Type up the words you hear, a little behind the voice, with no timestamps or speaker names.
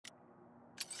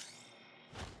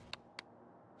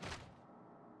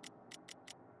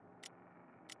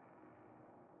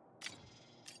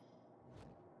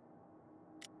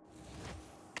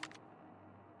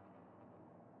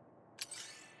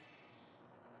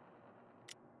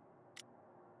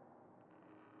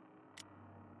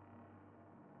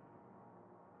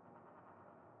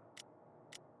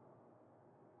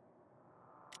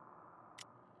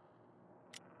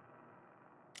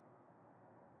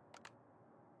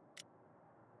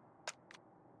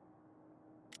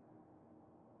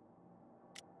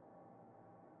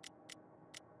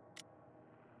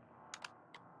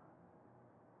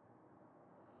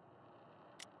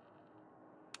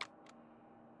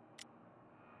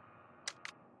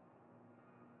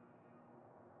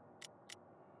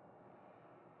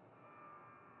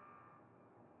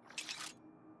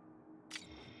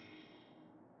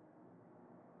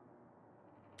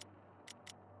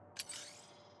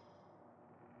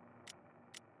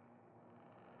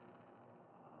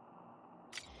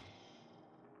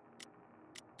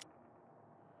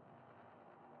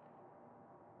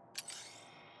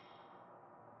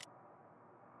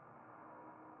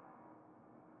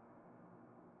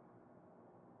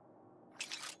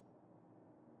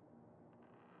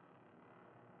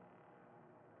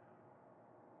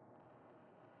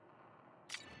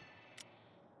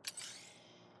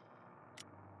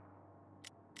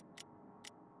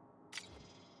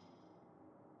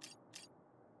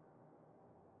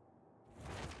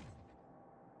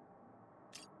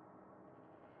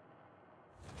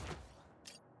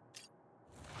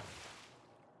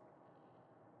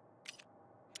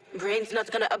Brain's not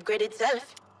gonna upgrade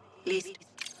itself. Least,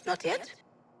 not yet.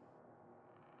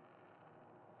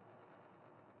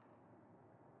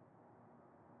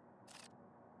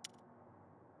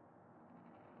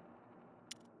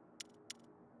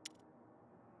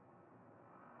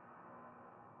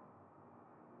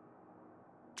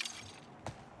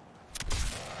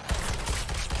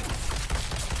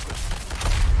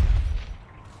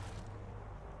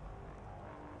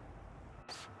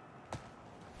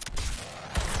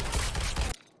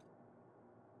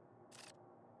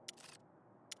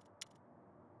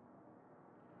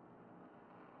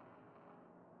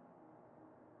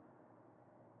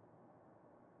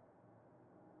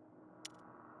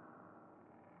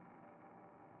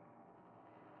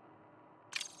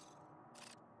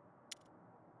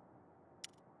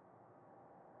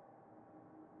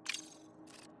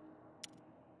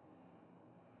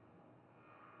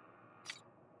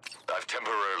 I've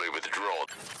temporarily withdrawn.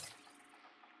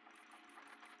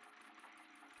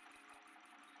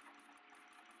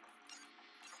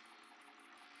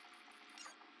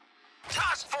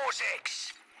 Task Force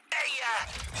X! A,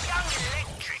 young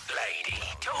electric lady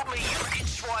told me you can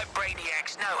swipe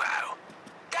Brainiac's know-how.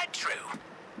 That true?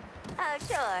 Oh,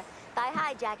 sure. By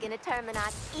hijacking a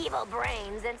Terminot's evil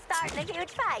brains and starting a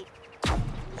huge fight.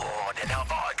 Oh, then have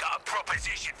I got a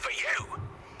proposition for you?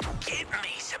 Give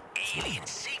me some alien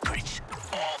secrets.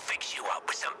 I'll fix you up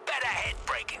with some better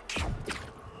head-breaking kit.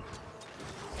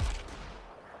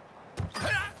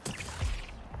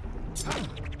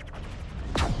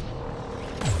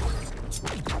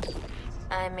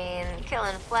 I mean,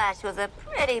 killing Flash was a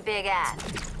pretty big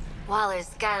ask. Waller's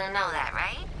gotta know that,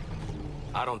 right?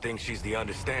 I don't think she's the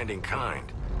understanding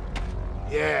kind.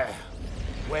 Yeah,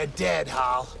 we're dead,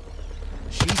 Hal.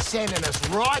 She's sending us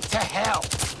right to hell.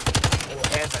 Or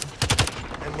heaven.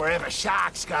 And wherever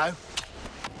sharks go.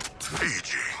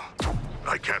 Fiji.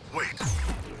 I can't wait.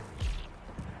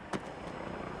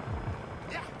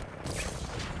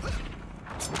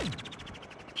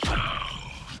 So,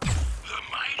 the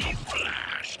mighty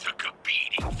Flash took a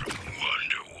beating from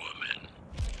Wonder Woman.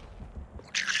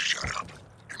 Would you shut up?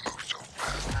 You move so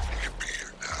fast. You could be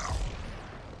here now.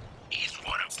 He's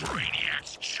one of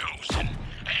Brainiac's chosen,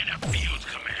 and a field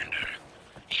commander.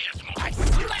 He has more... I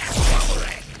slash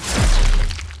Wolverine!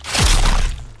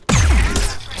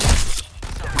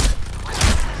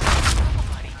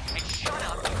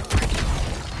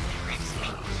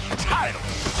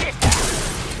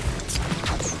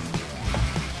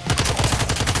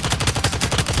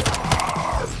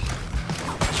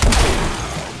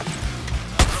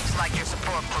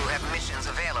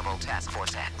 Task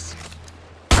Force X.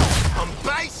 I'm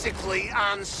basically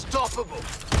unstoppable.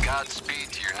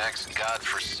 Godspeed to your next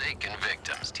godforsaken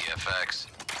victims, TFX.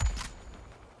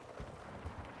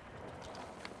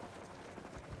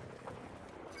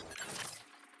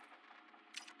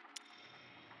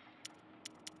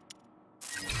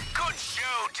 Good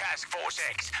show, Task Force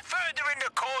X. Furthering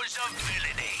the cause of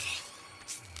villainy.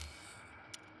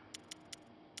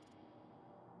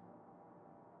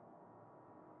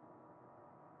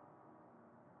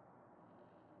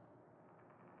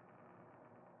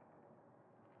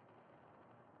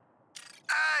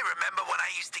 Remember when I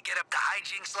used to get up to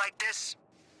hijinks like this?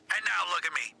 And now look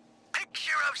at me.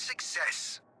 Picture of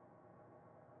success.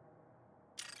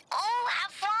 Oh,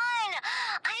 have fun!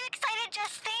 I'm excited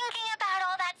just thinking about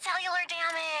all that cellular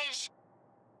damage.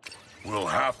 We'll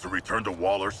have to return to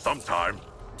Waller sometime.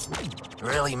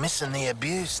 Really missing the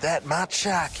abuse that much,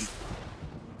 Sharky?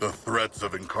 The threats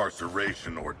of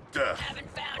incarceration or death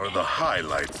are the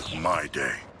highlights of my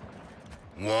day.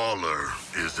 Waller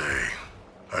is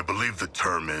I believe the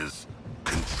term is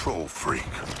control freak.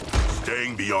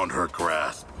 Staying beyond her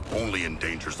grasp only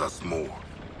endangers us more.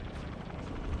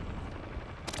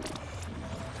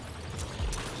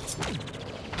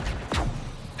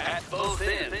 At both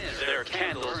ends, there are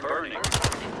candles burning.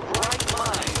 Bright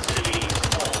minds lead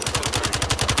all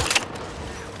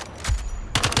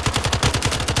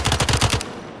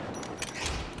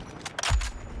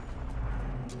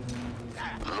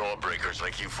to Lawbreakers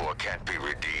like you four can't be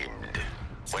redeemed.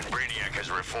 When Brainiac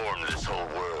has reformed this whole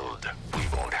world, we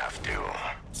won't have to.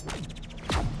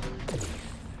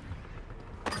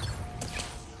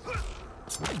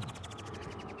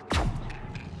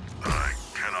 I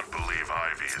cannot believe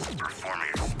Ivy is performing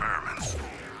experiments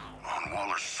on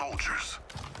Waller's soldiers.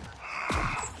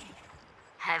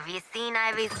 Have you seen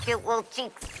Ivy's cute little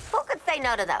cheeks? Who could say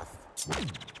no to those?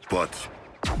 But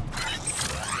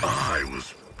I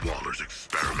was Waller's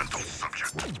experimental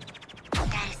subject.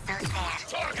 That is so sad.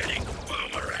 Targeting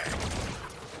Boomerang.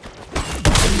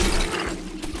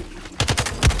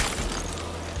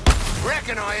 Reckon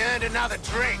reckon I earned another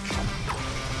drink.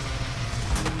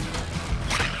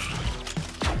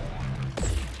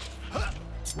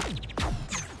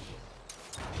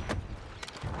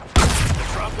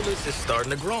 Metropolis is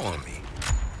starting to grow on me.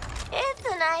 It's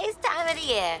a nice time of the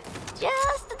year.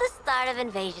 Just at the start of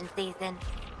invasion season.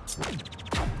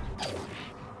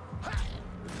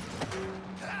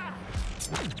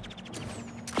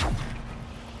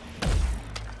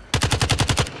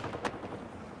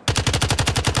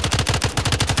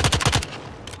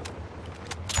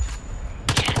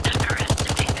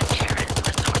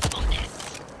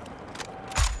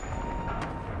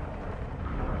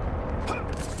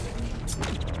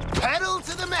 Pedal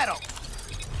to the metal.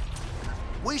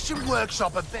 We should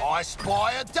workshop a bit. I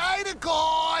spy a data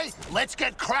guy. Let's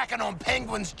get cracking on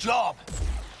Penguin's job.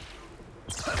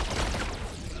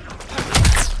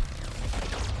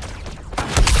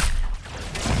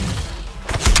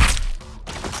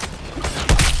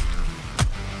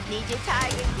 Need your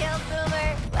target killed,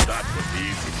 Boomer? That's the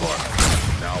easy part.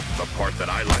 Now for the part that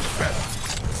I like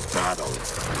best. Battle.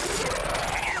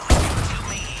 To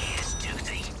me is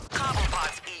duty.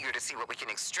 Cobblepot's eager to see what we can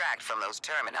extract from those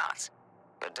Terminons.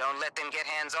 But don't let them get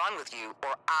hands-on with you,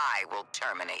 or I will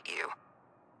terminate you.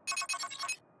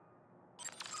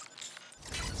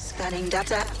 Scanning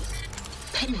data.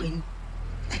 Penguin,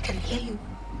 I can hear you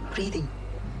breathing.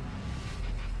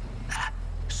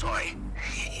 Sorry.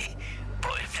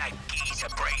 But if that geezer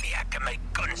Brainiac can make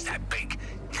guns that big,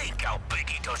 think how big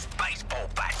he does baseball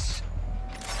bats.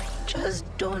 Just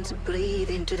don't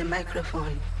breathe into the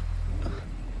microphone.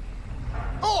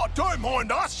 Oh, don't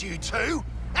mind us, you two.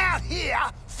 Out here,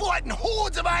 fighting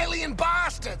hordes of alien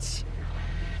bastards.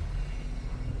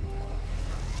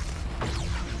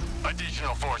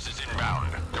 Additional forces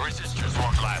inbound. The resistors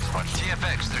won't last much.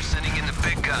 TFX, they're sending in the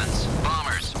big guns.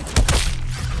 Bombers.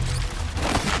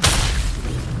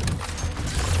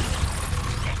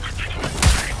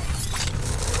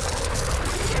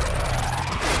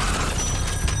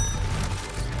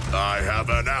 I have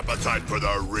an appetite for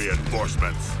the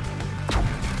reinforcements.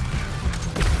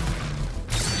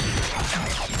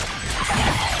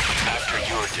 After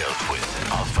you're dealt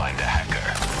with, I'll find a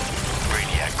hacker.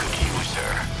 Brainiac could use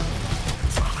her.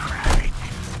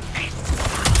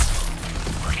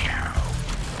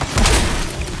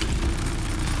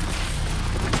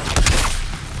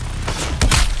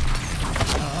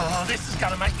 Oh, this is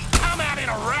gonna make me come out in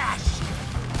a rash.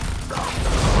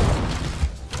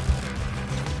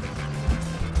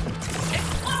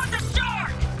 Explode the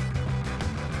shark!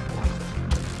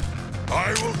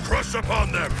 I will crush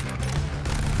upon them.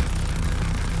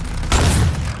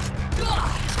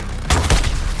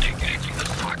 Engaging the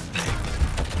shark thing.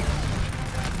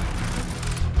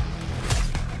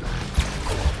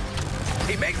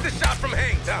 He makes the shot from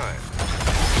hang time.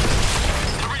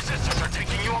 The resistors are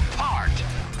taking you apart.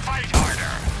 Fight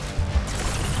harder.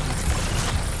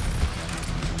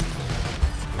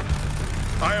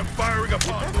 I am firing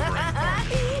upon Boomerang.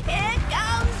 Here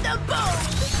comes the boom!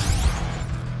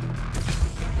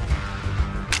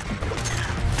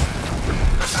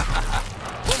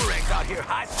 Boomerang's out here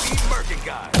high-speed murking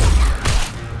guys.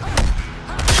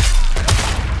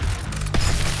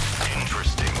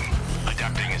 Interesting.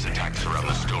 Adapting his attacks around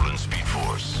the stolen Speed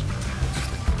Force.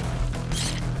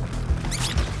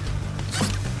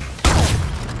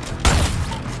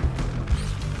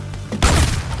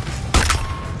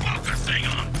 Focusing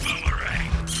on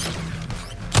Boomerang.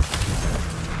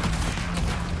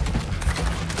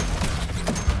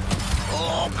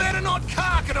 Oh, better not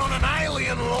cark it on an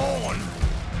alien lawn.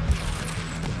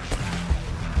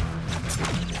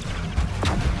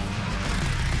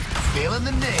 Feeling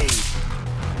the need.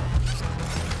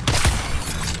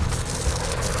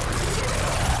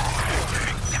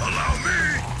 Allow me!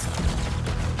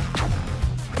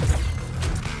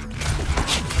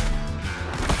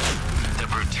 The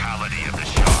brutality of the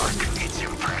shark, it's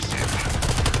impressive.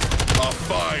 A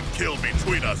fine kill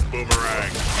between us,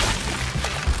 Boomerang.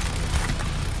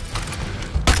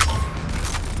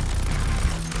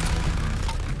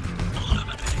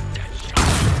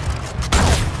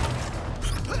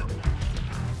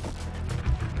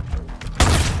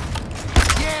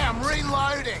 Yeah, I'm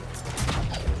reloading.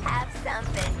 Have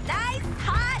something nice,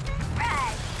 hot, and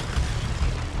fresh.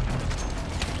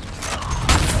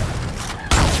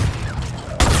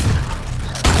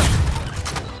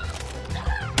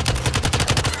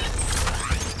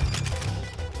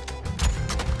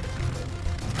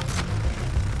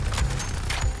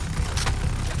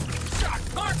 Shark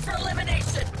marked for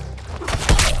elimination!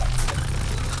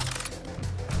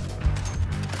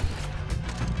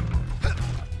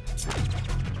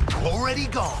 Already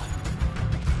gone.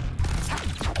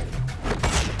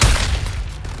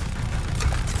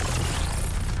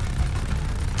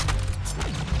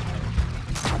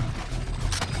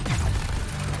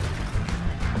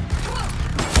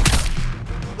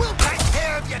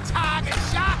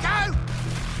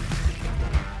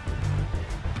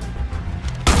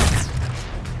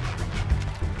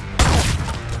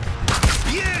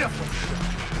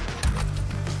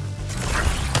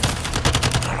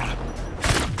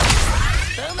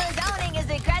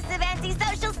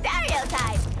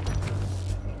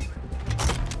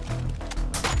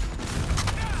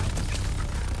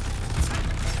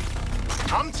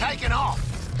 I'm taking off.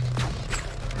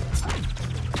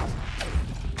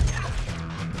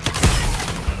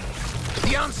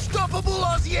 The unstoppable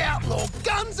Aussie outlaw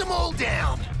guns them all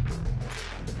down.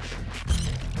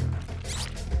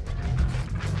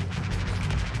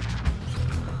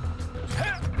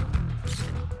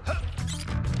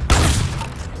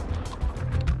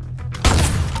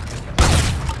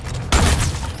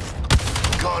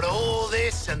 Got all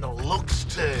this and the looks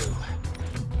too.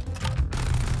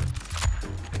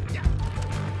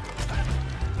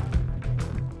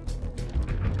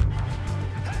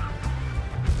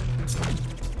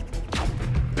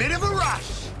 Bit of a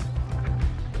rush.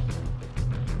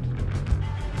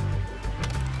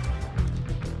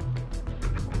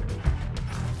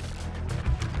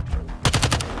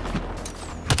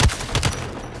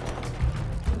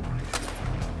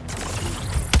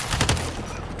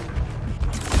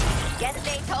 Guess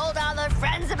they told all their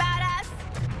friends about us?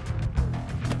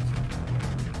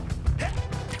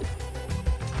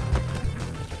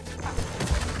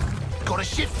 Gotta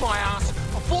shift my ass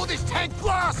before this tank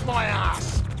blasts my ass.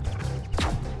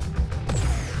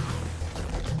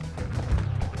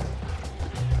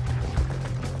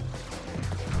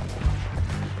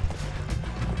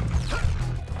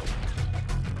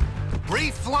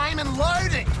 Reflame and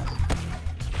loading.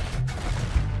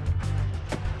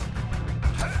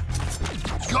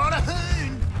 Got a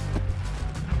hoon.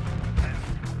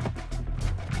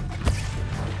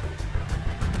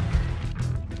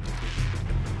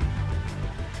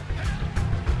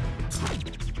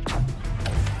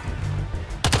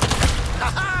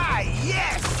 Ha-ha!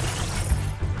 Yes!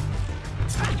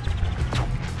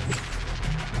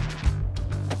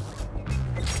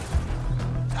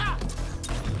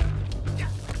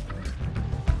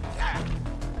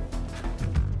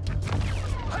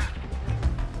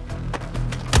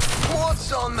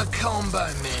 What's on the combo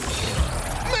menu?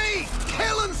 Me!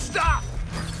 Killing stuff!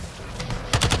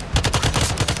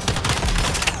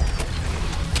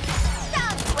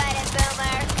 Don't sweat it,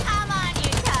 Boomer. I'm on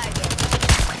your target.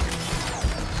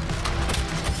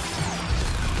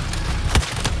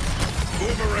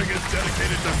 Boomerang is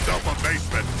dedicated to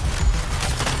self-abasement.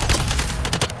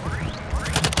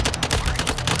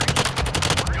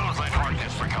 Don't let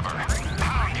Harkness recover.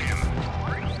 Pound him.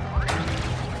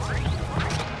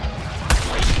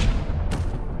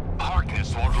 Harkness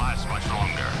won't last much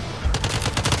longer.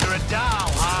 You're a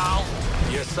doll, Hal.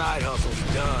 Your side hustle's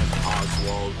done,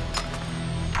 Oswald.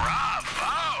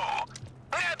 Bravo!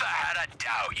 Never had a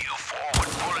doubt you four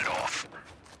would pull it off.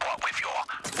 What with your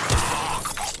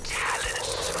remarkable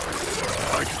talents.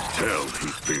 I can tell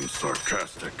he's being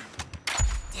sarcastic.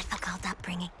 Difficult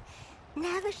upbringing.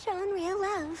 Never shown real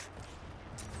love.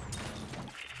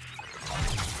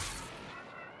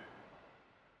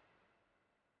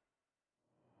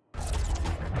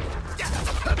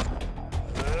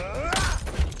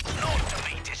 Not to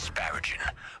be disparaging,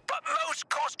 but most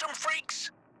costume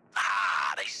freaks,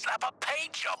 they slap a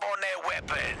paint job on their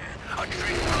weapon, a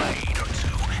trick blade or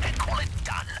two, and call it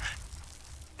done.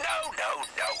 No, no,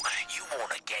 no. You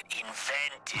want to get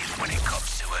inventive when it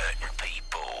comes to hurting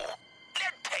people.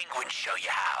 Let Penguin show you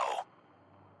how.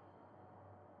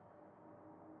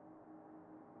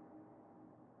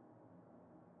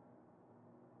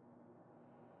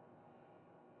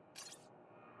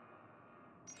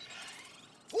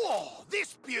 Whoa,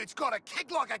 this beaut's got a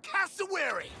kick like a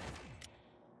cassowary.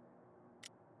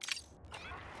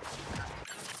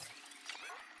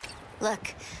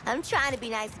 Look, I'm trying to be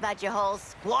nice about your whole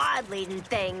squad leading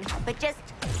thing, but just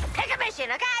pick a mission,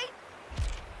 okay?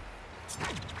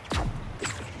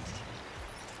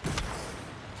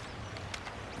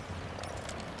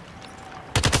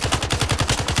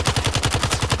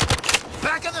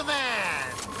 Back of the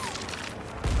van.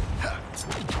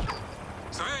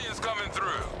 Civilians coming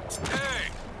through.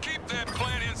 Hey, keep that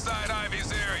plant inside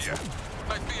Ivy's area.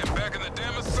 Like being back in the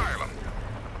damn asylum.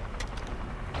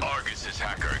 Argus's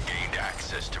hacker gained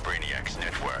access to Brainiac's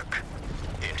network.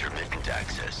 Intermittent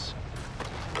access.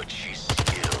 But she's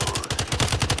skilled.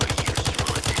 A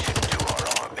useful addition to our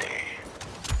army.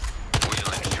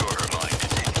 We'll ensure her mind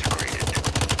is integrated,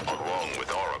 along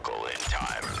with Oracle in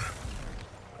time.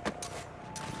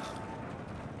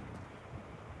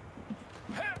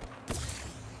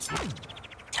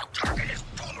 Don't target his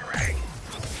boomerang!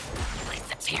 We're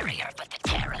superior, but the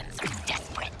Terrans are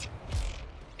desperate.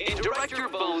 In Director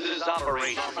Bones'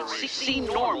 operation, see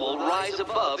normal rise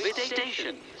above its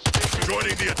station.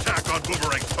 Joining the attack on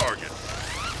Boomerang's target.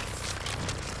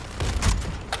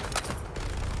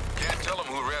 Can't tell them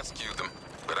who rescued them,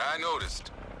 but I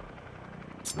noticed.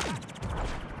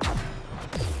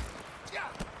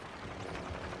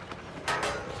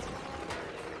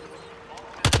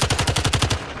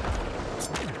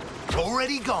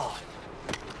 already gone.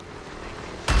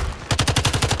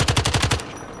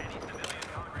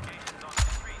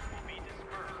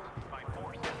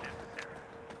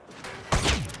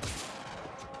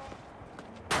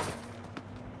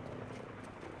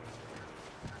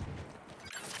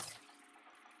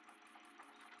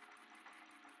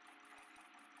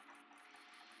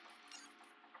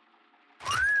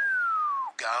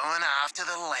 Going after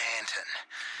the lantern.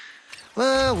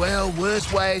 Well,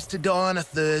 worse ways to die on a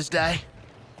Thursday.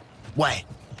 Wait,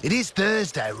 it is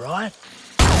Thursday, right?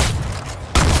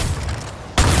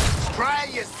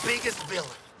 Australia's biggest villain.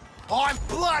 I'm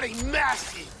bloody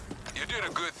massive. You did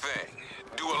a good thing.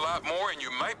 Do a lot more and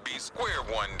you might be square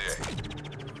one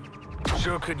day.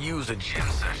 Sure could use a gym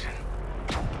session.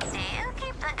 Do you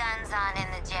keep the guns on in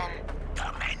the gym?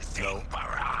 Commencing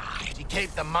barrage. Did you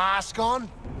keep the mask on?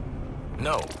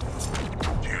 No.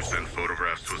 Do you send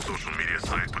photographs to a social media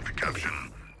site with the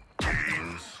caption,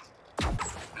 Gaines?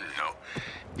 No.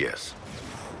 Yes.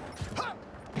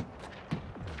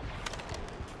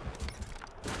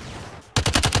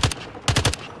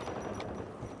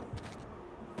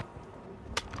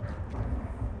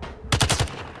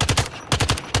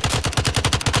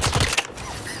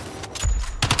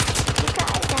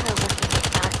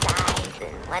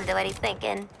 Wonder what he's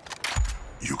thinking.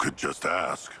 You could just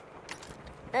ask.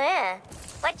 Yeah.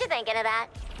 What you thinking of that?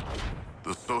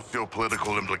 The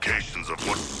socio-political implications of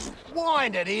what...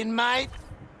 Wind it in, mate.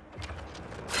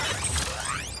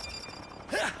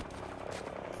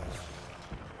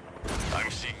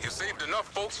 You saved enough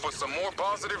folks for some more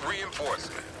positive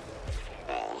reinforcement.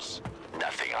 Wolves,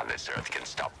 nothing on this earth can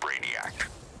stop Brainiac.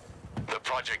 The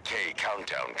Project K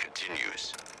countdown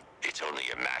continues. It's only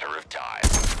a matter of time.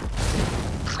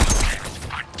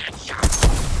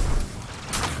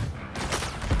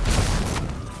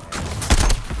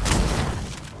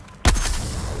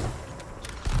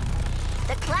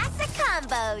 The classic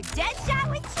combo, Deadshot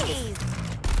with cheese.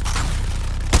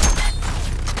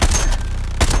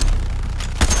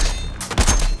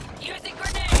 Using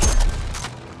grenade!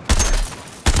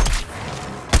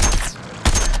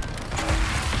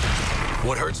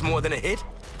 What hurts more than a hit?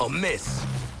 A miss.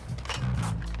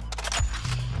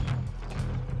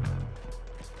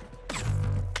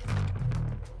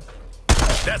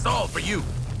 That's all for you.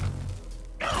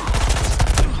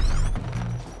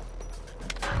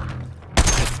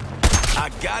 I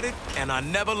got it, and I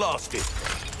never lost it.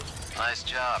 Nice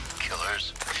job,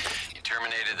 killers. You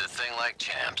terminated the thing like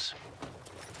champs.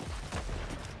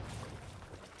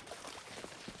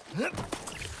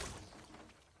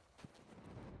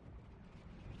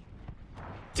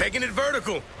 Taking it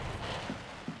vertical.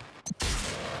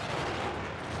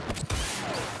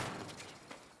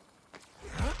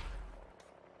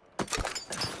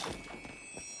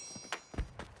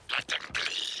 Let them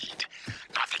bleed.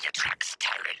 Nothing attracts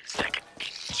tyrants like an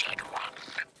injured one.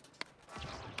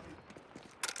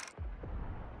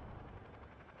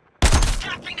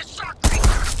 Tapping the shark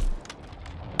breaker!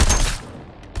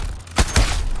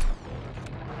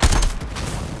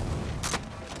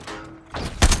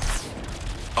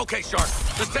 Okay, Shark.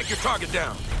 Let's take your target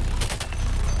down.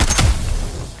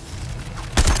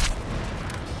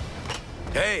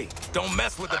 Hey, don't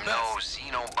mess with the I'm best.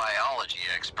 no xenobiology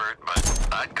expert, but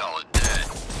I'd call it dead.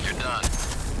 You're done.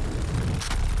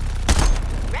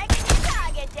 Reckon your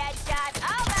target, Deadshot.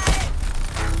 Over!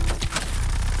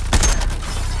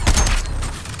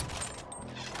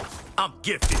 I'm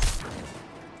gifted.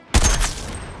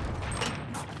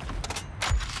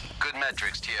 Good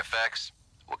metrics, TFX.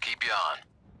 We'll keep you on.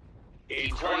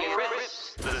 Eternal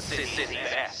rest, the city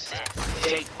best.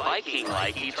 Take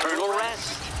Viking-like eternal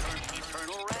rest.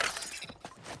 Eternal rest.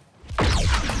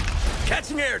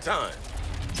 Catching airtime.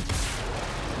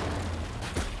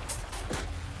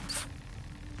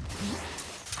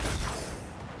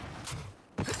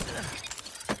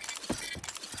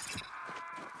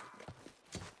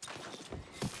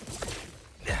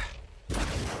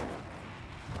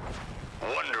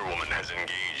 Wonder Woman has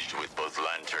engaged with both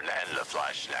Lantern and the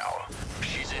Flash now.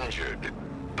 She's injured,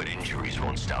 but injuries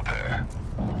won't stop her.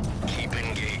 Keep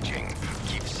engaging.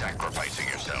 Keep sacrificing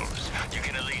yourselves. You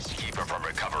can at least keep her from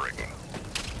recovering.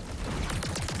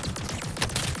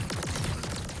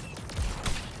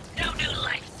 No new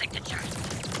life signatures!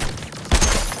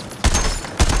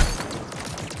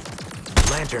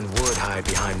 Lantern would hide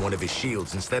behind one of his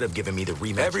shields instead of giving me the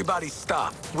rematch. Everybody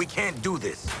stop. We can't do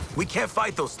this. We can't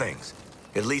fight those things.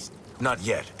 At least, not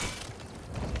yet.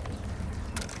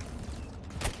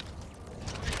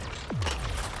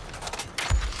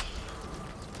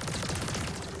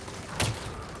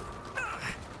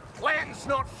 Lantern's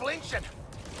not flinching.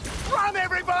 Run,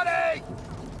 everybody!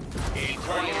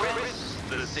 Eternal rest,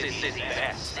 the city's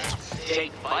best.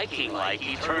 Take Viking like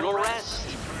eternal rest.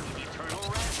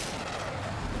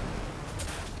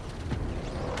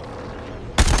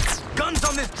 Guns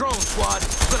on this drone, squad.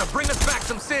 It's gonna bring us back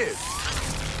some civs.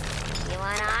 You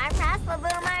wanna arm wrestle,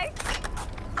 Boomer?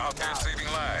 Out there saving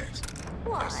lives.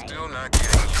 Why? I'm still not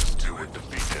getting used to it.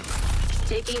 Defeat him.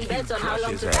 Taking bets on how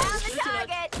long his to ass. Found the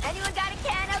target! Anyone got a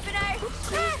can opener?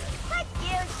 Let's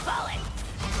use bullet.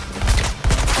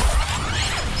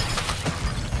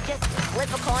 Just flip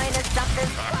a coin or something.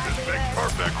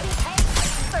 Perfect.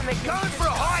 Going for a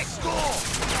high score!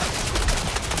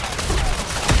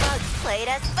 Bugs played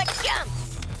us, but jumped.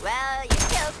 Well, you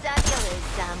kill some, you lose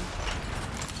some.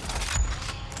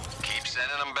 Keep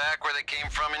sending them back where they came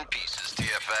from in pieces,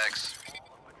 TFX.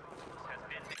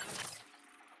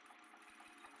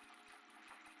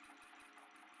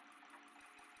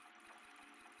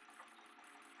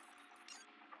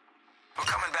 We're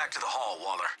coming back to the hall,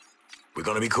 Waller. We're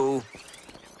gonna be cool?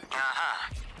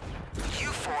 Uh-huh. You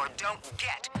four don't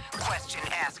get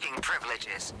question-asking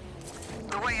privileges.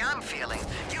 The way I'm feeling,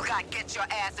 you got get your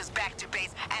asses back to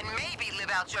base and maybe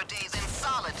live out your days in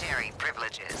solitary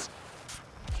privileges.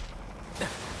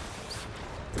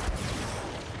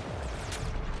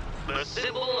 The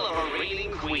symbol of a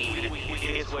reigning queen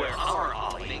is where our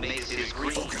Ollie makes his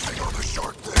green. Focusing on the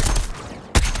short thing.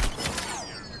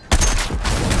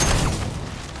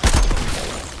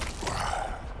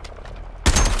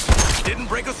 Didn't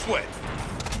break a sweat.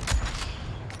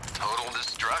 Total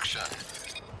destruction.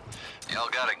 Y'all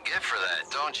got a gift for that,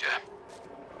 don't you?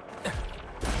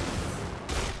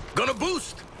 Gonna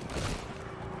boost.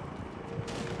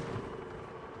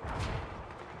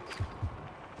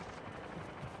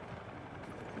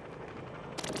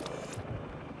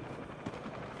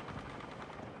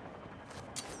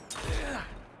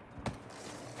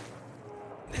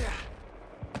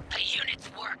 The unit's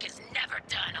work is never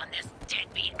done on this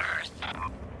deadbeat Earth.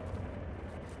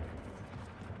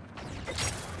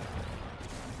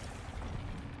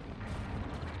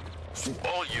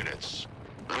 All units.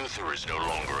 Luther is no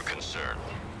longer a concern.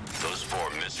 Those four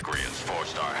miscreants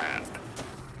forced our hand.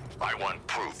 I want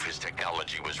proof his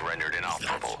technology was rendered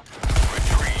inoperable.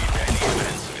 Retrieve any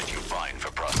evidence of it you find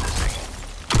for processing.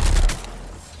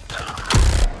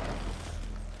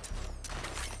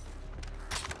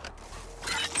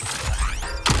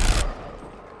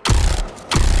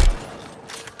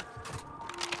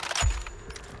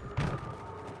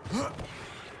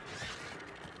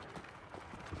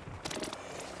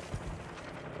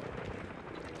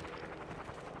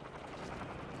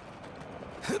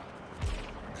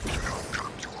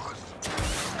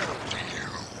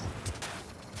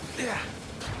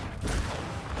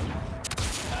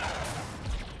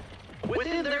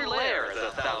 Within their lair,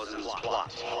 the thousands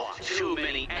plot. Too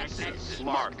many X's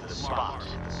mark the spot.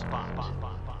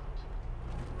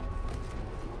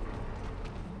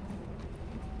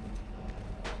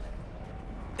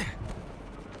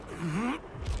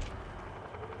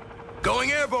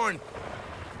 Going airborne.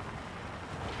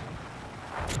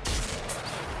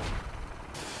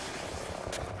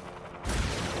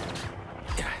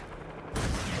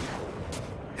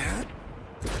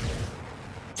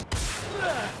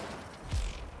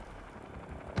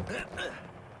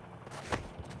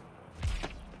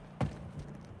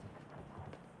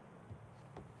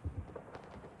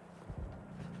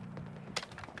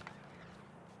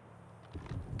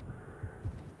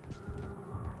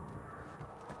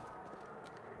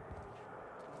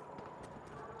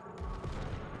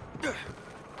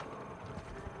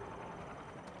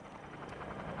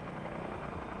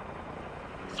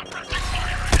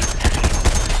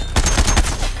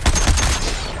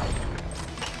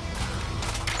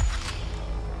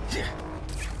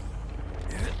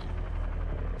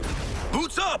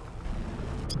 Boots up!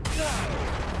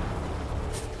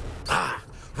 Ah,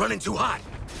 running too hot.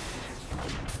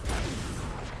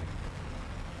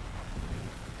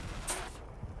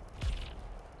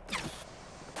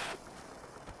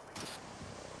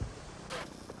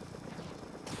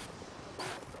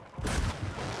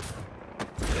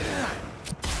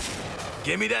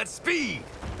 Give me that speed!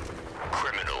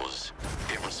 Criminals.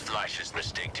 It was Flash's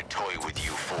mistake to toy with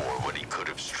you four when he could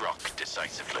have struck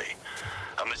decisively.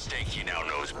 A mistake he now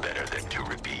knows better than to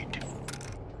repeat.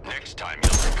 Next time,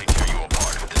 he'll simply tear you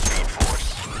apart with the Speed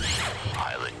Force.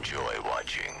 I'll enjoy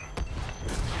watching.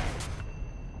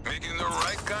 Making the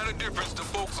right kind of difference to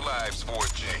folks' lives for a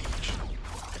change.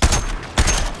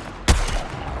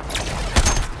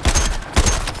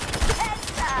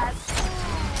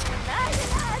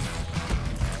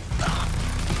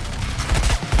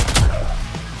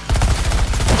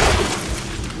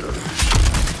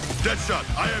 That's Deadshot,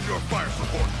 I am your fire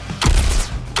support.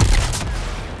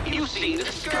 You seem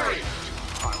discouraged.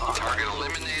 Target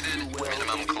eliminated,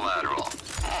 minimum collateral.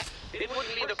 It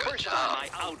wouldn't be the first time I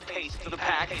outpaced the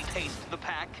pack.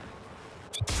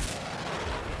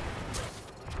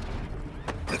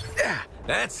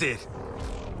 That's it.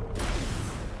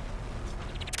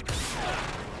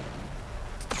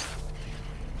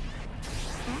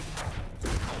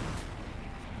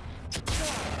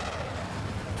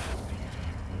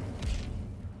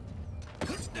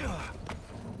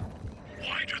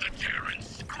 Why do the Terrans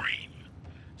scream?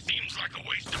 Seems like a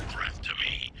waste of breath to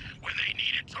me when they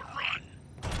needed to run.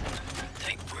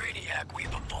 Think Brainiac,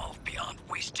 we've evolved beyond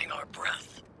wasting our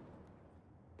breath.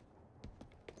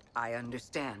 I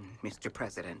understand, Mr.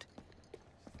 President.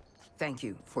 Thank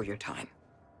you for your time.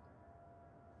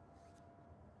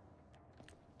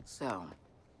 So,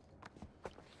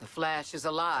 the Flash is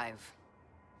alive.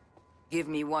 Give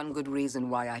me one good reason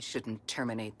why I shouldn't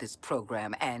terminate this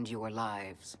program and your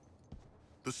lives.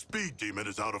 The speed demon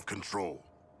is out of control.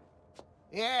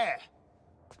 Yeah.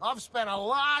 I've spent a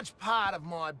large part of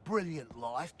my brilliant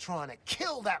life trying to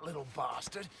kill that little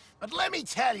bastard. But let me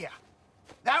tell you,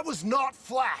 that was not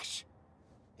Flash.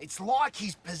 It's like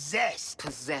he's possessed.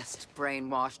 Possessed,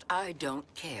 brainwashed, I don't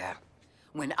care.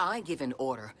 When I give an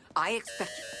order, I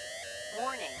expect...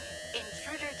 Warning.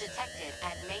 Intruder detected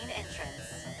at main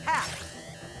entrance. Ha!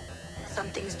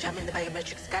 Something's jamming the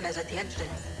biometric scanners at the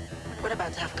entrance. We're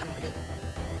about to have company.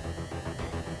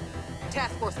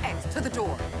 Task Force X, to the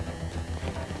door.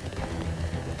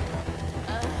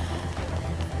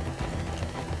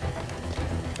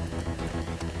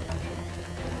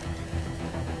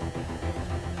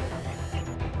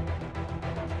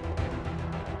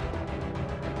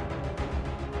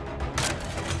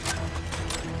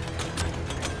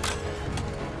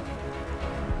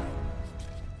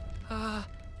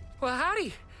 Well,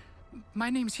 howdy.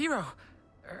 My name's Hero.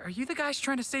 Are you the guys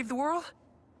trying to save the world?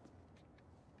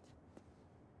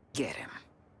 Get him.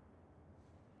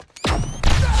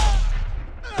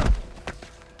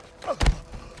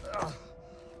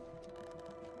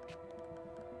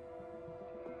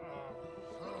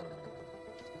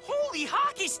 Holy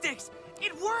hockey sticks!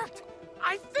 It worked!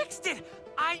 I fixed it!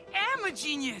 I am a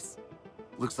genius!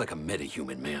 Looks like a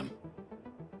metahuman, ma'am.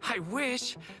 I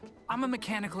wish. I'm a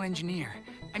mechanical engineer.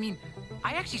 I mean,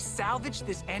 I actually salvaged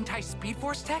this anti-Speed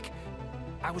Force tech.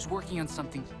 I was working on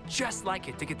something just like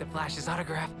it to get the Flash's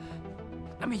autograph.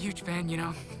 I'm a huge fan, you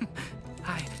know.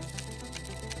 Hi.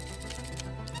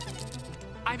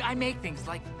 I make things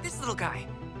like this little guy.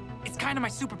 It's kind of my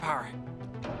superpower.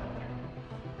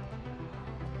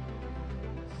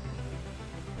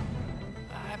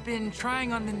 I've been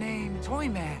trying on the name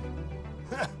Toyman.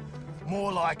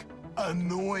 More like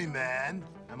Annoy Man,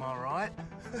 am I right?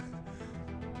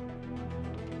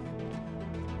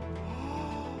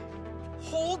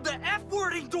 Hold the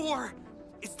F-wording door!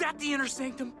 Is that the inner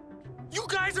sanctum? You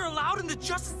guys are allowed in the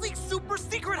Justice League super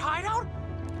secret hideout?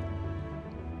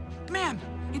 Ma'am,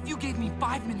 if you gave me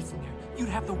 5 minutes in there, you'd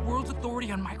have the world's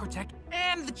authority on microtech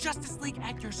and the Justice League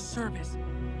at your service.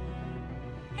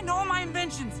 And all my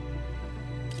inventions.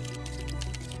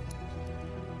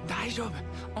 大丈夫。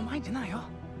お前出ないよ。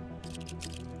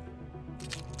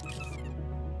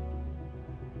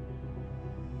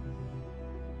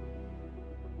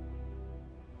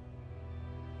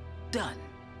Done.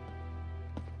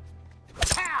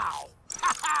 Pow!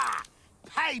 Ha ha!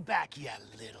 Payback, you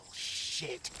little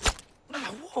shit.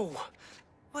 Whoa.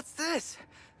 What's this?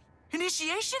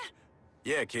 Initiation?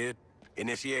 Yeah, kid.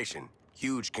 Initiation.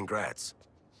 Huge congrats.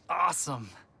 Awesome.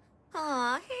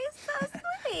 Aw, he's so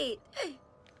sweet.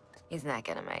 He's not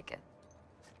gonna make it.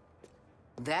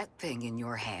 That thing in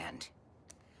your hand,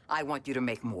 I want you to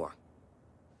make more.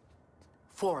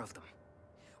 4 of them.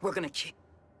 We're gonna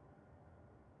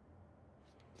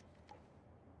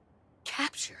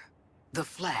capture the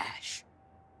Flash.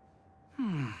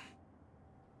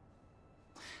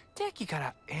 敵か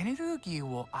らエネルギー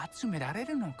を集められ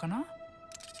るのかな?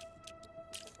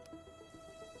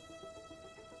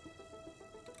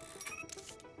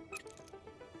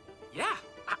 Yeah,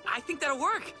 I think that'll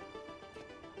work.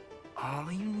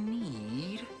 All you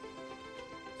need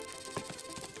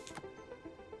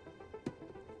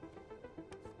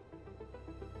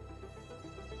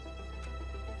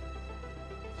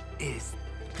is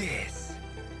this.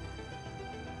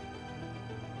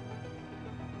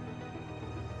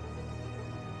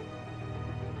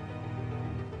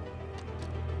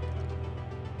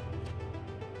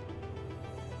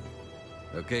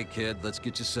 Okay, kid, let's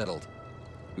get you settled.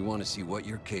 We want to see what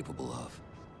you're capable of.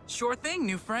 Sure thing,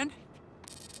 new friend.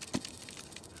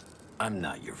 I'm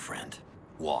not your friend.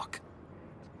 Walk.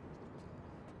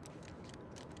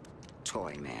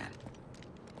 Toy Man.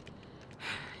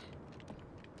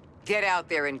 Get out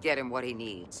there and get him what he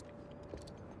needs.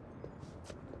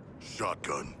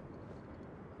 Shotgun.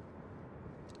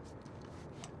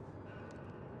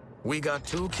 We got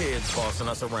 2 kids bossing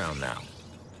us around now.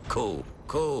 Cool,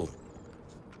 cool.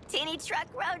 Teeny truck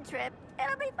road trip.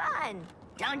 It'll be fun.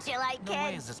 Don't you like No way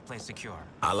is kids? this place secure.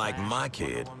 I like my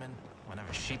kid. Wonder Woman,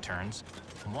 whenever she turns,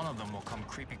 one of them will come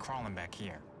creepy crawling back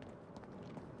here.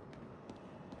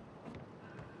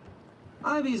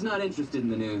 Ivy's not interested in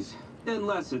the news,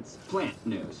 unless it's plant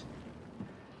news.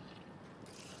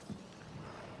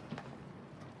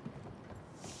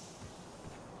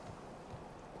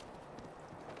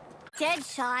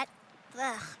 Deadshot.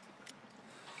 Ugh.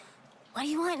 What do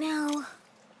you want now?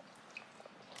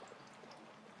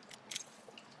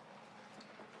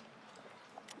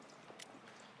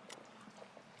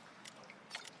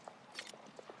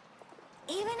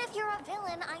 Even if you're a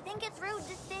villain, I think it's rude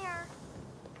to stare.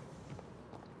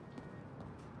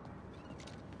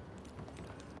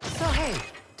 So hey,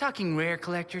 talking rare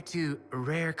collector to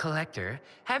rare collector,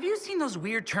 have you seen those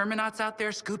weird Terminauts out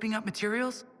there scooping up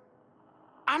materials?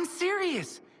 I'm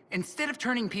serious! Instead of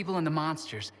turning people into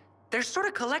monsters, they're sort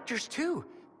of collectors too.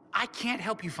 I can't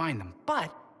help you find them,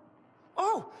 but...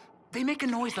 Oh, they make a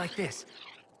noise like this.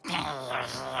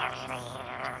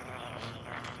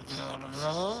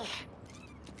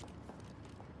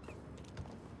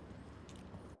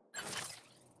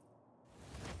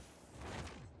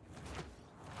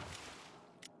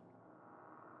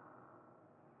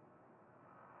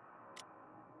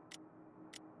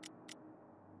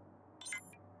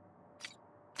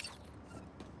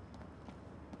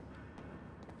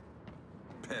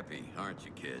 Peppy, aren't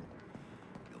you, kid?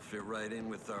 You'll fit right in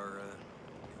with our,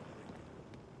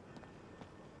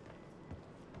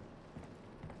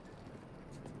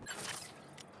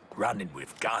 Running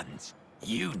with guns,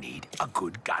 you need a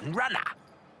good gun runner.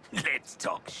 Let's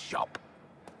talk shop.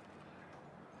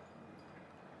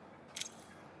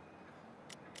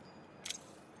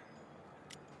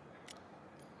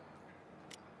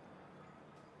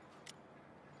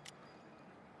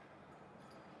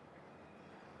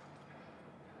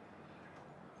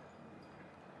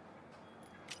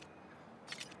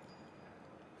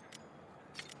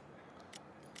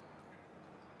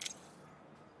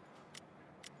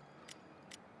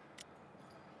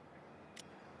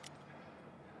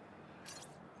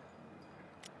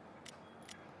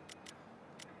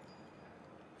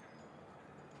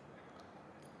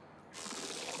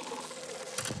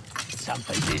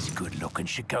 Something this good looking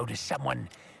should go to someone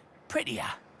prettier.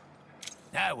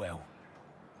 Oh well.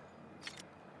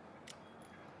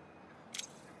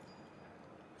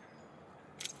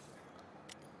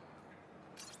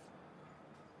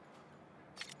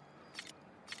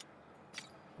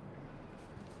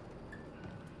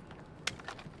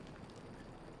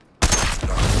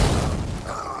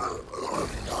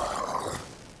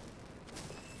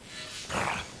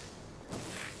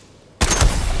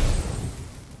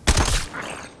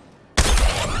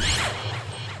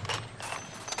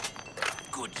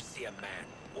 Good to see a man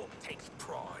who takes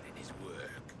pride in his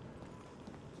work.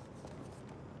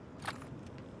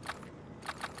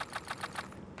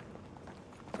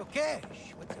 So,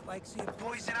 Cash, what's it like seeing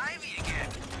Poison Ivy again?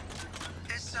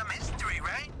 There's some history,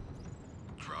 right?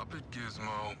 Drop it,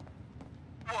 Gizmo.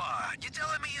 What? You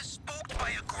telling me you're spooked by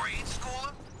a grade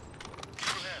schooler?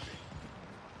 Too heavy.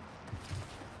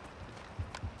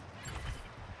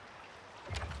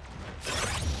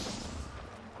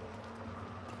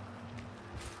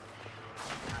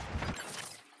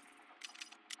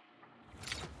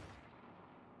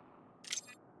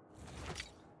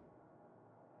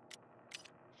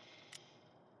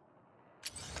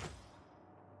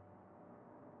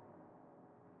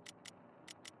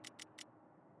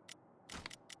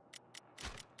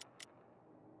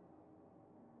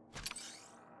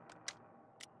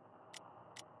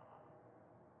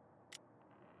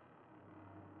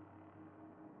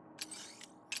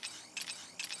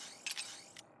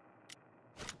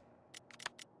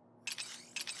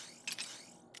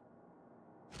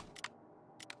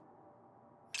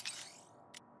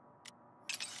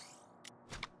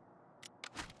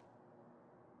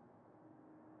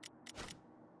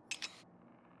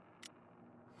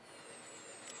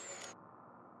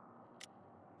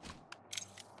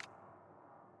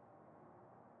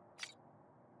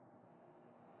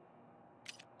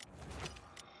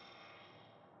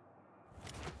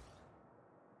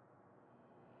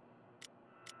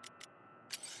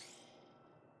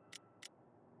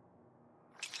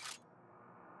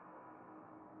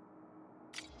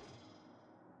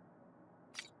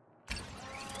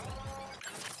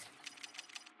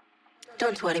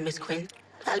 Don't worry, Miss Quinn.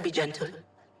 I'll be gentle.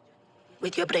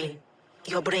 With your brain.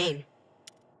 Your brain.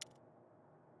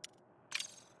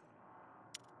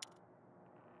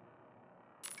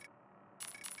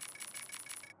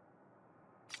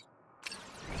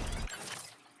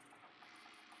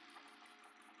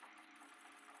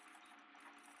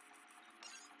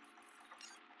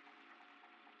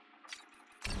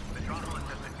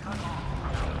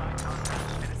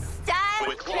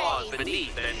 With claws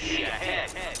beneath and feet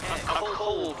ahead, a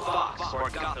cold fox for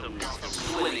Gotham's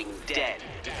swimming dead.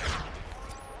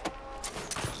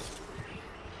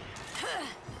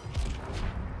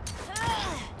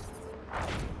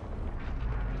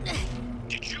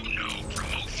 Did you know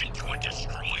promotion to a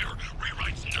destroyer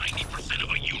rewrites 90%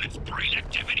 of a unit's brain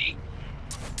activity?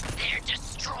 They're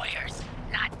destroyers,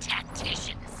 not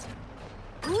tacticians.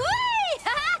 Whee!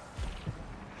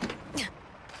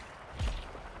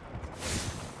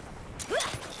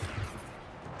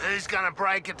 Who's gonna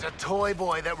break it to Toy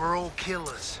Boy that we're all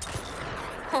killers?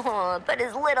 Oh, but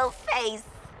his little face.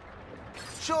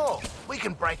 Sure, we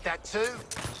can break that too.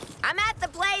 I'm at the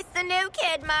place the new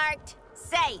kid marked.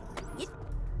 Say,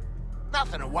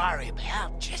 Nothing to worry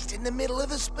about. Just in the middle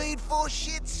of a Speed Force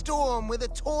shitstorm with a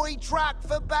toy truck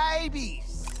for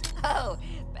babies. oh,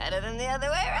 better than the other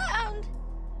way around.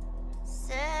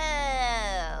 So,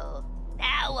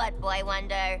 now what, Boy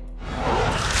Wonder?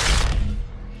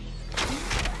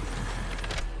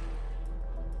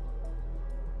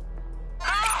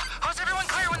 Was everyone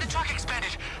clear when the truck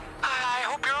expanded? I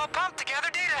hope you're all pumped to gather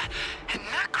data and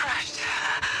not crushed.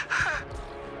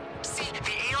 See,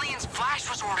 the aliens Flash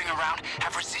was ordering around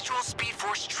have residual Speed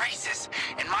Force traces,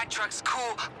 and my truck's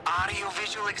cool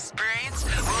audio-visual experience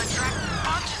will attract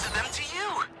bunches of them to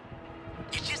you.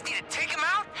 You just need to take them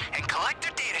out and collect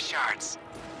their data shards.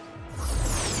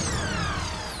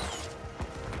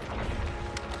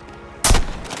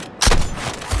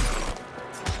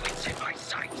 Switch my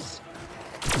sights.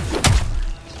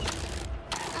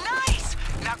 Nice!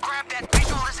 Now grab that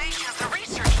visualization of the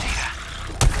research data.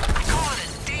 I call it a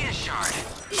data shard.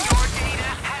 Your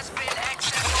data has been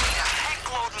accessed. We'll need a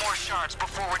heckload more shards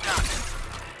before we're done.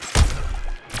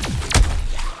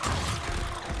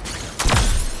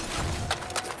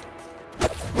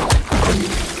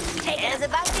 There's a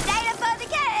bunch of data for the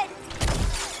kid.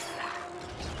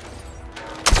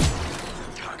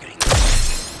 Targeting.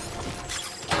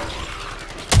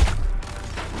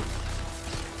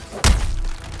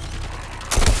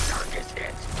 Target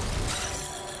hit.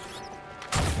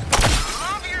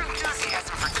 Love your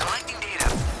enthusiasm for collecting data,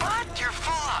 but you're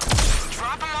full up.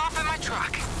 Drop them off in my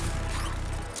truck.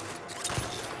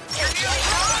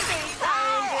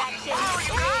 Oh,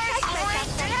 you guys, great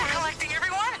data collecting,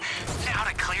 everyone. Now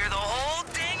to clear the whole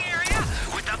dang area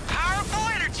with a powerful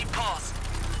energy pulse.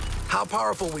 How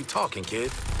powerful we talking,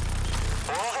 kid?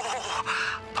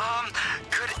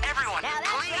 Could everyone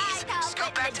please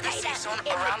scoot back to the safe zone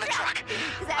around the truck?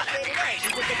 That'd be great.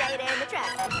 Put the data in the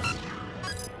truck.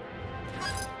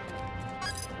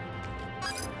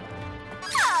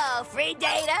 Oh, free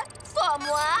data for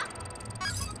moi.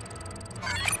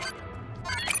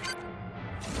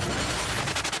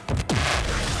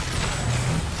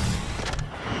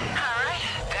 Alright,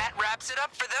 that wraps it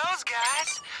up for those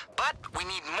guys. But we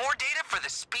need more data for the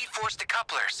Speed Force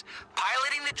decouplers,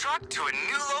 piloting the truck to a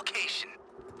new location.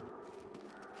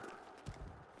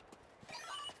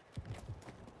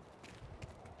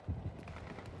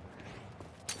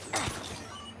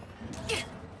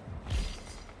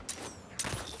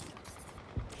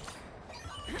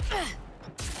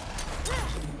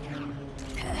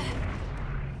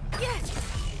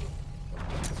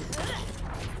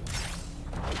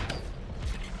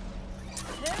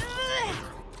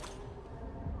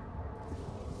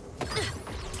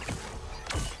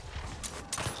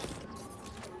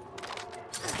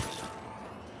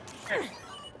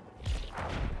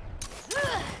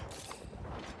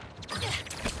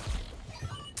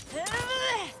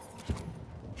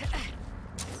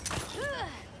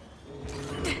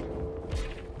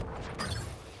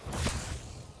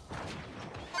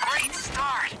 Great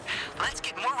start. Let's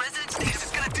get more residence data. This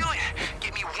is gonna do it.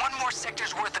 Give me one more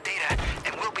sector's worth of data,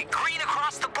 and we'll be green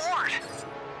across the board.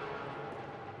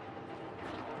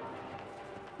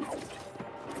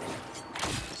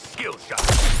 Skill shot.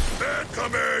 They're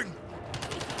coming!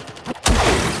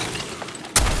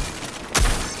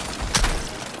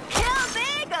 Kill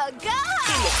big or go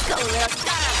home. Let's go, little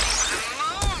son.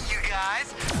 Moon, you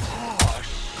guys. Oh,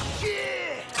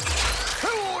 shit!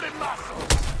 Who ordered muscle?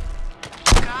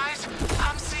 Guys,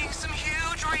 I'm seeing some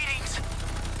huge readings.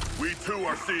 We too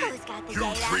are seeing Who's got the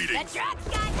huge data? readings. The truck's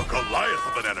got the A Goliath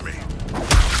of an enemy.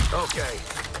 Okay,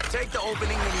 Take the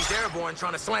opening when he's airborne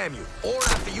trying to slam you, or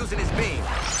after using his beam.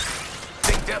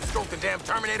 Think Deathstroke the damn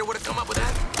Terminator would have come up with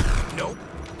that? Nope.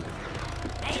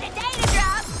 Ain't a data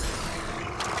drop!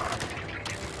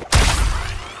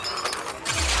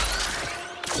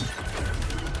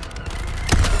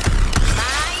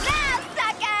 Mine out,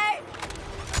 sucker!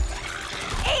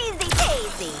 Easy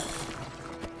peasy.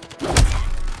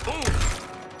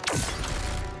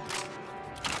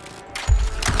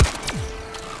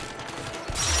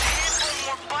 Handful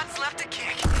more butts left to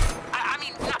kick. I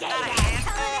mean, not a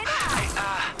handful.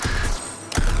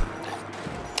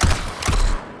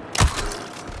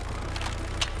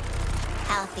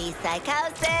 Healthy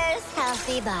psychosis,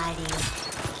 healthy body.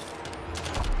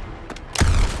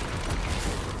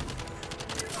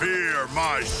 Fear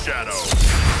my shadow.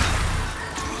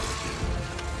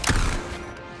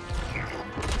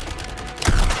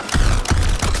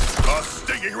 A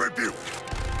stinging rebuke.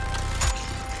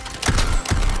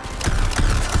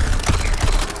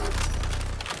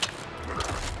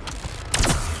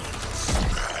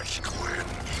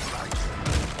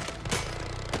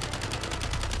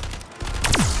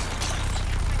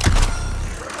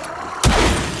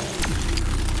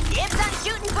 Dibs on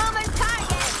shooting Boomer's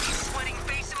target. Sweating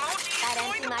face emoji. Gotta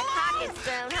empty my pockets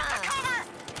soon, huh?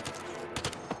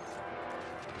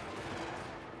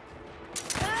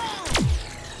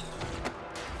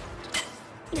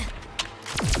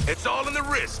 It's all in the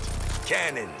wrist.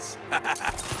 Cannons.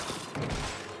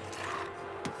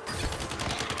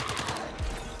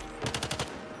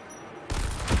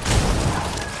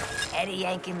 Eddie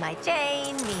yanking my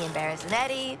chain, me embarrassing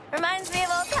Eddie. Reminds me of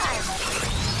old times.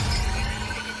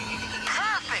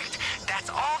 Perfect. That's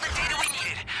all the data we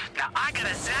needed. Now I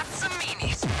gotta zap some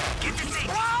meanies. Get to see.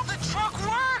 Wow, the truck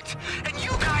worked! And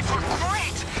you guys were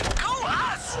great! Go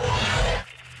us!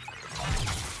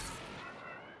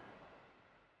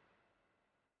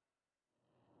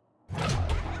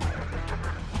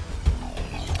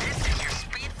 This is your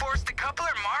Speed Force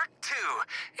decoupler Mark II.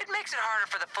 It makes it harder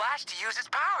for the Flash to use its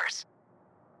powers.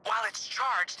 While it's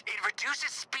charged, it reduces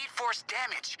Speed Force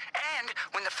damage. And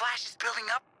when the Flash is building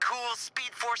up cool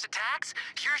Speed Force attacks,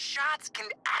 your shots can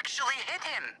actually hit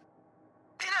him.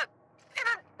 In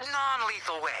a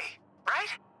non-lethal way, right?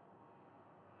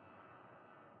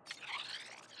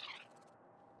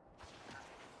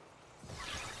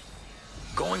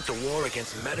 Going to war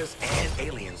against metas and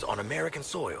aliens on American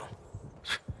soil.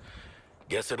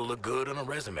 Guess it'll look good on a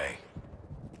resume.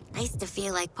 Nice to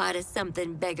feel like part of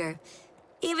something bigger.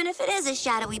 Even if it is a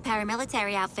shadowy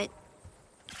paramilitary outfit.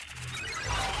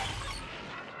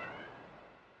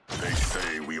 They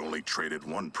say we only traded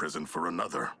one prison for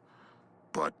another.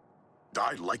 But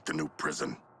I like the new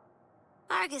prison.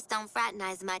 Argus don't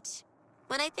fraternize much.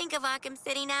 When I think of Arkham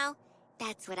City now,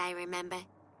 that's what I remember.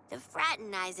 The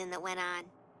fraternizing that went on.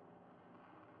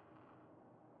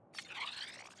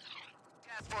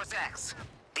 Task Force X.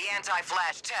 The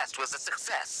anti-Flash test was a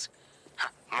success.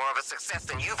 More of a success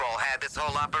than you've all had this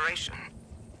whole operation.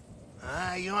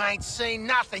 You ain't seen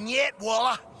nothing yet,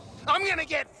 Waller. I'm gonna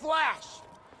get Flash.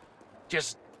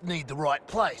 Just need the right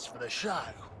place for the show.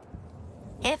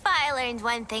 If I learned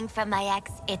one thing from my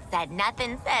ex, it's that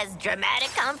nothing says dramatic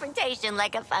confrontation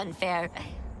like a fun fair.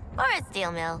 Or a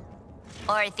steel mill.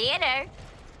 Or a theater.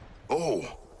 Oh,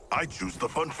 I choose the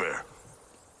fun fair.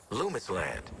 Loomis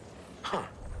Land. Huh,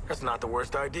 that's not the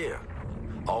worst idea.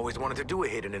 Always wanted to do a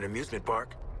hit in an amusement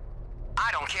park.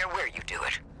 I don't care where you do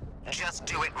it. Just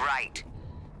do it right.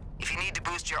 If you need to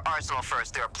boost your arsenal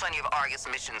first, there are plenty of Argus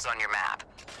missions on your map.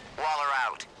 Waller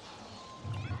out.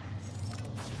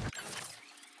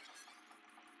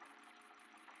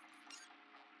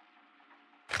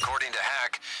 According to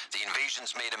Hack, the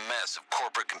invasion's made a mess of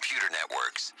corporate computer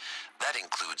networks. That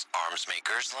includes arms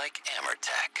makers like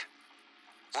Amertech.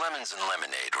 Lemons and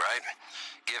lemonade, right?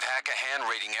 Give Hack a hand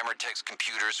rating Amertech's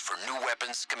computers for new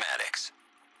weapons schematics.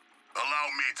 Allow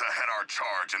me to head our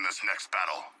charge in this next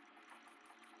battle.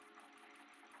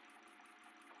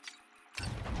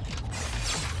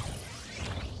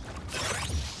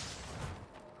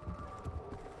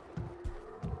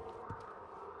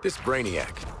 This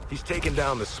Brainiac, he's taken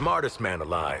down the smartest man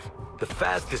alive, the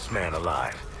fastest man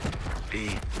alive.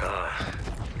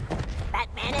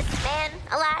 Batmanest man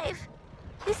alive?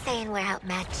 Who's saying we're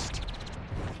outmatched?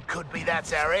 Could be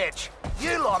that's our edge.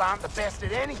 You lot aren't the best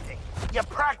at anything. You're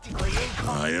practically incompetent.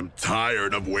 I am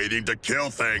tired of waiting to kill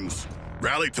things.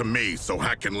 Rally to me so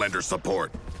Hack can lend her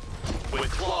support.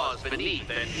 With claws beneath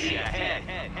and feet ahead.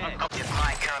 If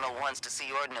my colonel wants to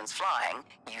see ordnance flying,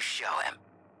 you show him.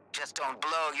 Just don't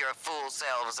blow your fool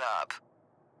selves up.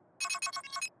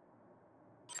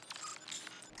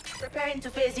 Preparing to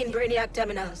face in Brainiac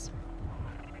terminals.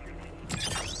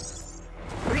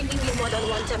 more than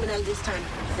one terminal this time.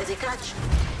 There's a catch.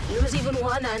 Lose even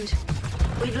one and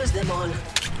we lose them all.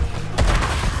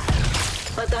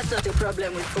 But that's not a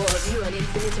problem with 4 of you and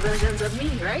infinite versions of me,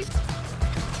 right?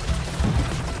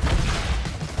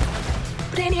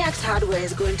 Brainiac's hardware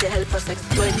is going to help us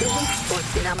exploit the weak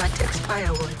spots in Amatech's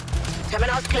firewall.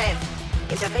 Terminal's clear.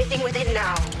 Interfacing with it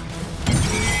now.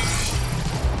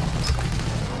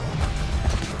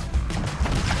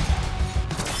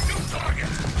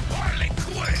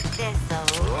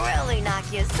 This'll really knock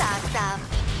your socks off.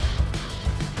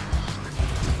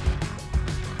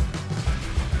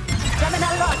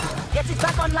 Terminal lost. Get it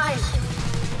back online.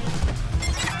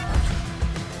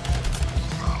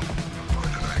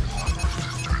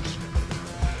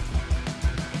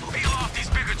 Peel off these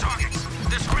bigger targets.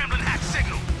 They're scrambling hack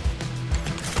signal.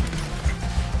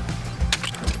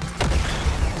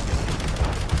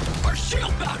 Our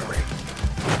shield battery.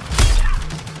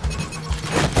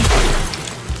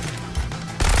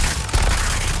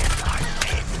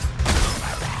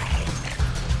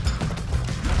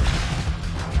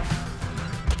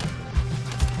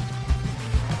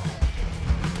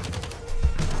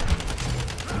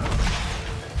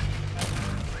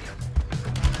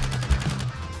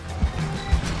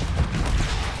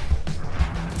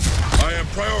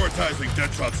 Prioritizing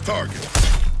Deadshot's target.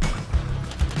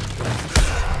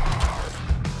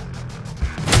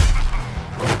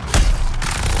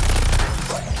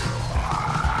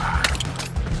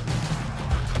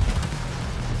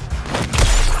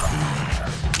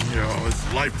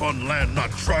 Is life on land not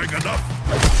trying enough?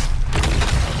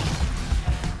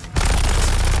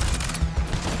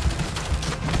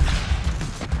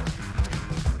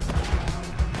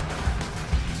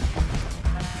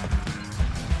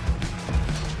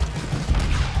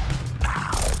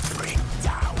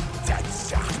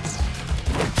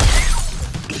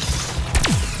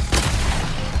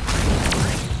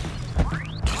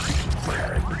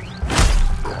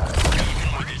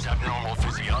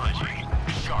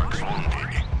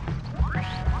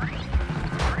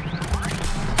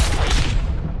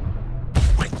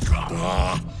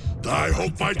 I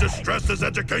hope my distress is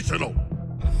educational.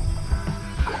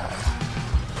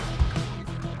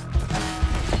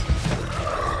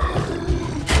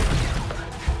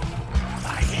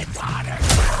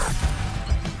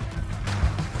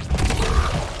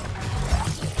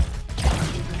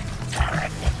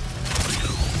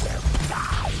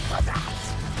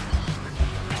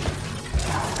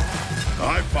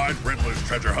 I find Riddler's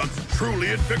treasure hunts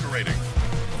truly invigorating.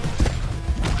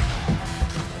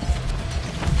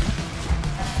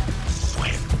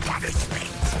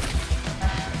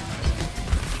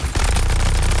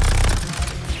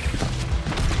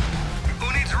 Who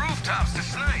needs rooftops to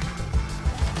snipe?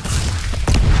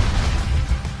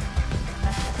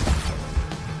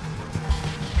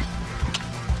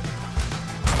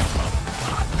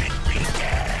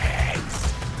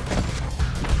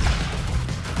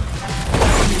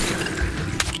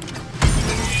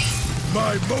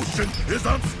 My motion is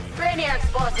on. Brainiac's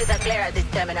forces are clear at this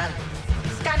terminal.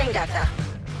 Scanning data.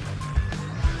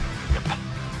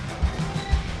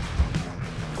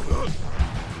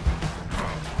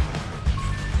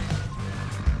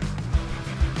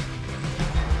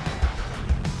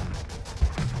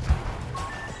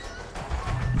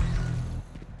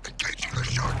 Engaging the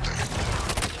shark thing.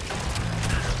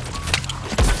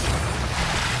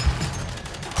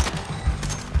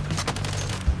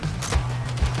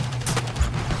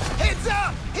 Heads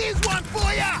up! Here's one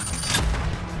for ya!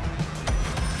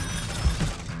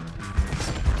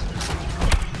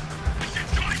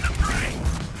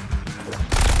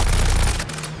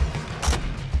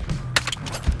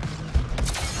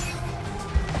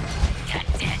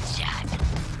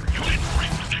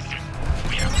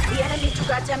 The enemy took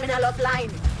our terminal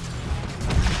offline.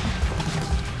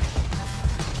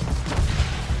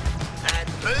 And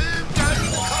boom goes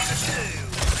cockatoo!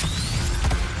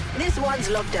 This one's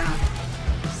locked down.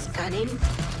 Scanning.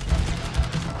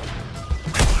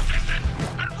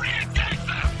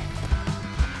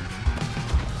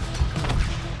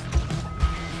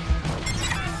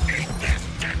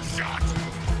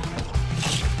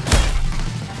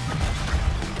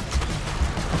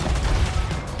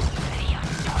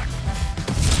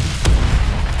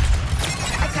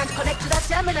 I can't connect to that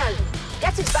terminal.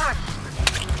 Get it back.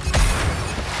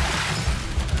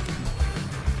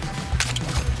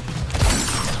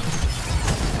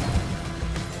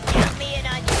 Put me in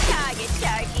on your target,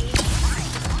 Sharky.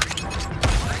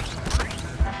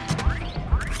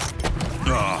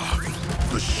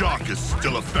 The shock is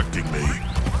still affecting me.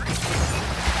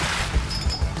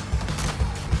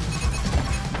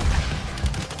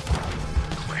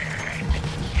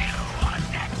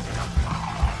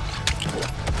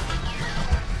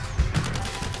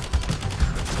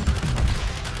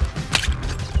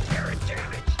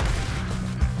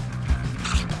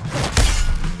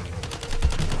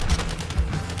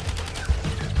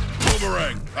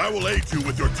 I will aid you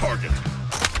with your target.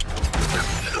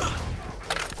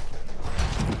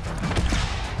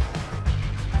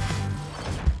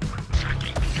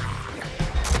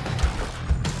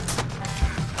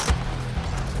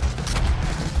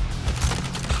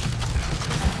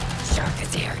 Shark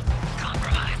is here.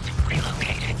 Compromised.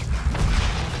 Relocating.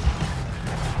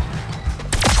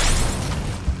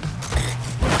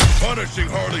 Punishing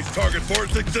Harley's target for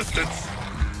its existence.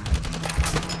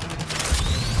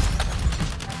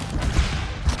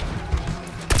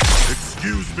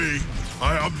 Excuse me,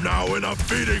 I am now in a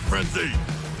feeding frenzy.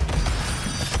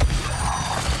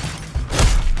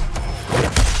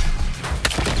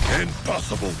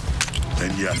 Impossible.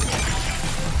 And yet.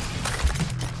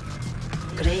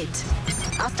 Great.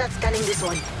 I'll start scanning this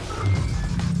one.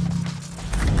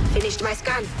 Finished my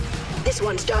scan. This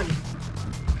one's done.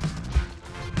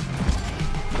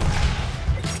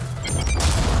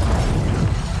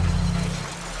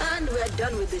 And we're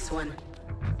done with this one.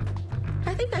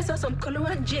 I think I saw some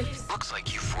Coloran GIFs. Looks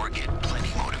like you four get plenty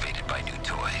motivated by new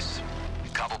toys.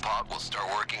 Cobblepot will start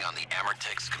working on the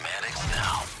Amertech schematics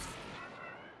now.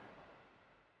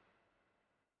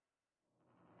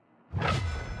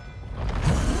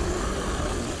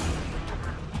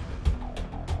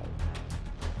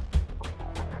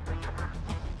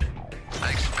 I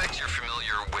expect you're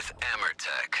familiar with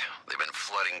Amertech. They've been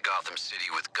flooding Gotham City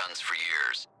with guns for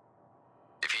years.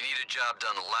 If you need a job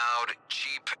done loud,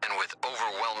 cheap, and with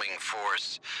overwhelming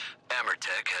force,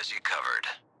 Amertech has you covered.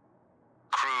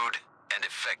 Crude and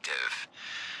effective.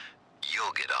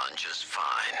 You'll get on just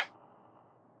fine.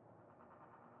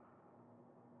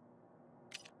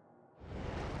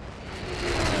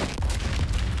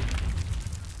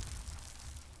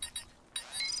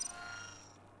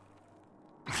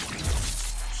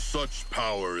 Such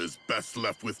power is best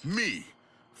left with me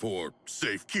for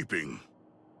safekeeping.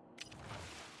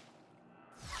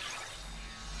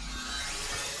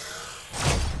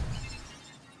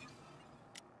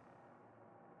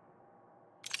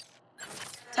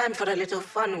 Time for a little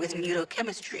fun with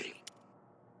neurochemistry.